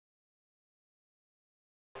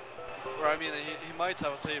Or I mean, he might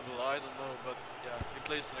have a table, I don't know, but yeah, he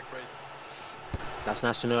plays in a crate. That's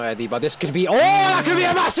national already, but this could be. Oh, that could be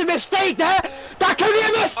a massive mistake there! That could be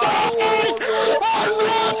a mistake!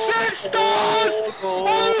 Massive stars!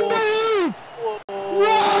 On the loop!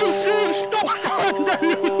 Massive stars on the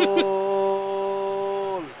loop!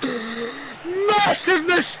 Massive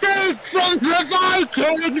mistake from the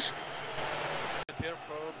Vikings! Here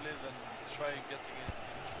probably, then try getting it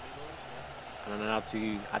into the middle. And then up to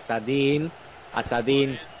Atadine.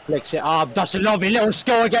 Atadine flicks it up, does a lovely little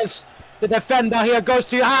score against the defender. Here goes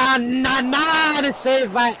to the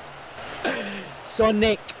save by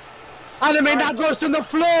Sonic. And I mean that goes on the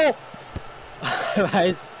floor.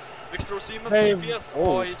 Victor Seaman TPS.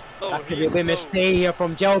 Oh, he's slow. That could be a bit mistake here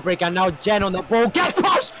from Jailbreak, and now Jen on the ball. Gets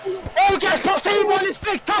past! Oh, gets past! Everyone is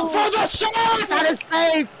picked up for the shot and it's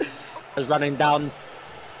saved. He's running down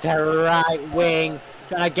the right wing,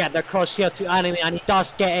 trying to get the cross here to Anime, and he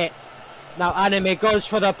does get it. Now Anime goes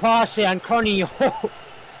for the pass here, and Connie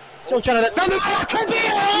still trying to defend it. That could be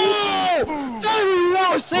it! Very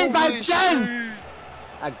well saved by Jen.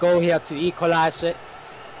 A goal here to equalise it.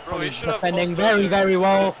 Bro, he should defending very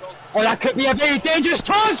well. Oh, that could be a very dangerous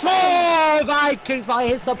transfer! Vikings, but it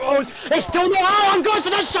hits the post. It's still not out and goes to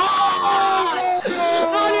the shot!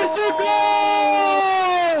 And it's a goal!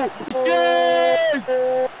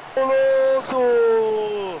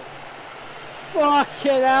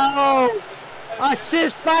 Fucking hell!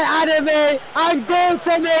 Assist by Anime and goal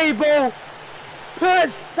from Abel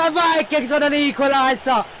puts the Vikings on an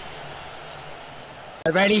equaliser.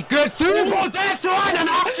 A really good through ball there to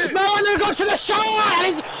Anana. Now Anana goes to the shot and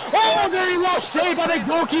it's very well saved by the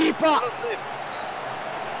goalkeeper.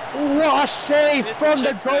 What a save from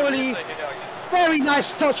the goalie. Very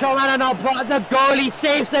nice touch on Anana, but the goalie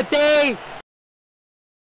saves the day.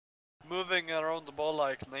 Moving around the ball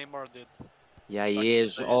like Neymar did. Yeah, he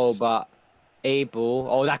is. Oh, but Abel.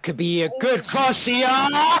 Oh, that could be a good cross here.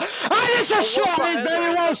 And it's a shot. It's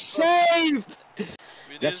very well saved.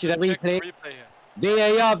 Let's see the replay.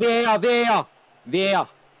 VAR.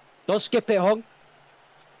 Don't skip it, Hog.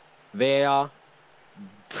 VAR.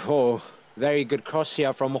 Oh, very good cross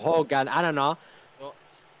here from Hog and Anana. Oh,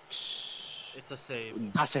 it's a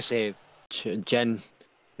save. That's a save. Jen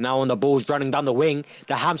now on the ball, running down the wing.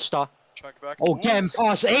 The hamster. Back. Oh, getting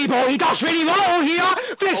past Abel. He does really well here.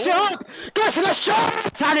 Flicks it up. Goes to the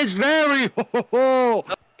shot. And it's very.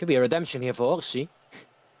 Could be a redemption here for Oxy.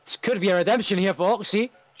 This could be a redemption here for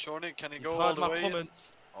Oxy. Jordan, can he go all the way?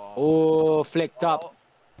 Oh, flicked up.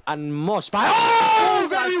 And Moss by. Oh,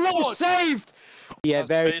 very well saved. Yeah,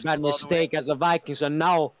 very bad mistake as the Vikings are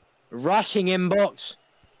now rushing in box.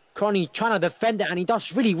 Connie trying to defend it, and he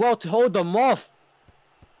does really well to hold them off.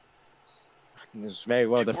 It was very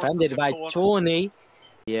well defended by Tony.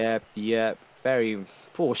 Yep. Very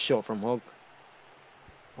poor shot from Hog.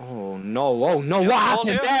 Oh no, what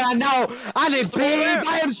happened there? And now, and it's big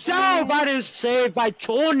by himself, and it's saved by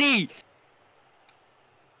Tony.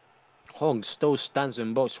 Hog still stands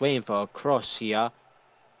in box waiting for a cross here.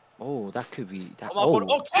 Oh, that could be that. Oh my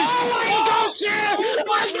gosh, yeah!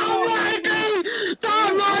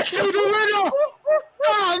 That might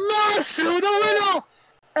shoot the winner!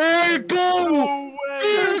 Hey, goal!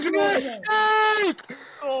 Big mistake!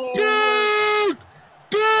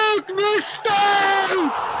 Big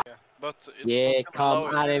mistake! But it's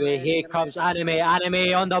here comes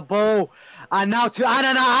Anime on the ball. And now to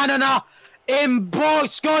Anana. In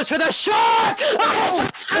box, goes for the shot!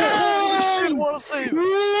 What a save!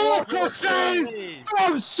 What a save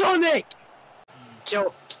from Sonic!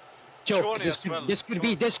 Joke. This could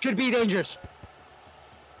be dangerous.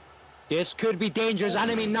 This could be dangerous.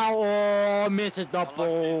 Anime now misses the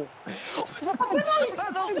ball.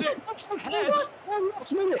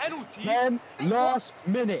 Last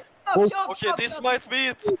minute. Okay, this might be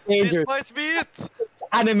it.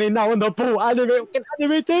 Anime now on the ball. What can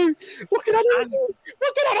Anime do? What can Anime do?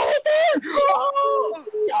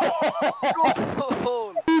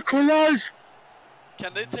 Equalize.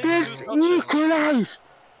 Can they take equalize?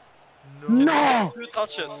 No. 2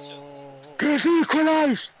 touches. They've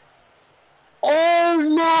equalized. Oh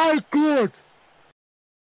my god!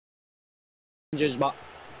 But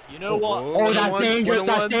you know what? Oh, that's dangerous.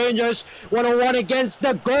 That's dangerous. 1-on-1 against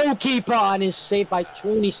the goalkeeper, and it's saved by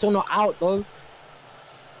Tony. Still not out though.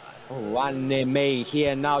 Oh, Anime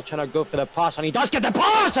here now trying to go for the pass, and he does get the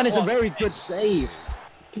pass, and it's a very good save.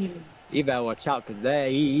 You better watch out, because there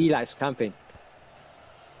he likes camping.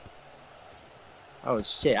 Oh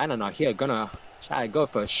shit! I don't know. Here gonna try to go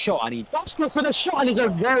for a shot, and he does go for the shot, and it's a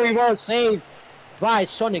very well saved by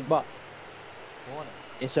Sonic, but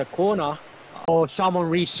it's a corner. Oh, someone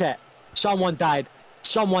reset. Someone died.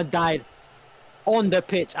 Someone died on the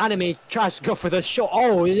pitch. Enemy tries to go for the shot.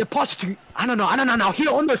 Oh, the pass to I don't know.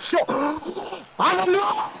 Here on the shot. I don't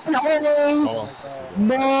know. No.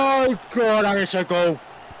 My God, that is a goal.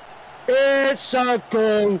 It's a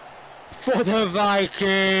goal for the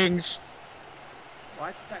Vikings. Why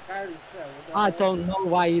did that guy reset? I don't know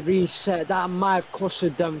why he reset. That might have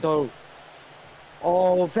costed them though.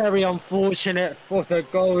 Oh, very unfortunate for the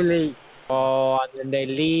goalie. Oh, and then they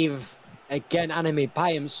leave again. Enemy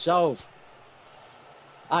by himself.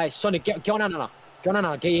 Alright, Sonny, get on Anna. Get on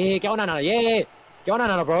Anna. Get on Anna. Yeah. Get on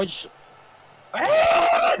Anna, bro. Just...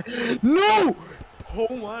 No!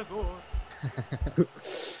 Oh my God.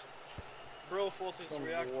 Bro thought his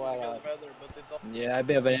react would get better, but it doesn't. Yeah, a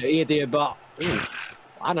bit of an idiot, but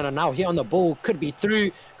I don't know. Now here on the ball, could be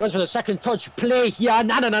through. Goes for the second touch play here.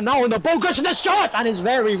 Now on the ball, goes for the shot, and it's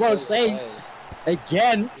very well saved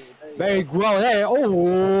again. Very well there.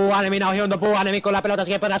 Oh, Enemy now here on the ball. Enemy con la pelota,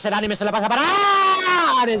 que puede hacer. Enemy se la pasa para.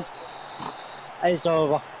 It's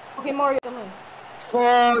over. Okay, Mario, come in.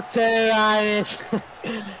 40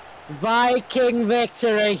 Viking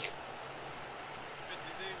victory.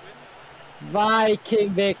 Viking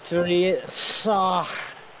victory.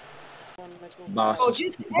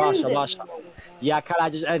 Basha. Yeah, can I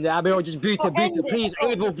just end it? I mean, just boot it, please.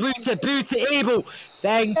 Abel, boot it, Abel.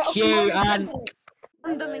 Thank you, and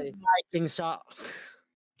Vikings up.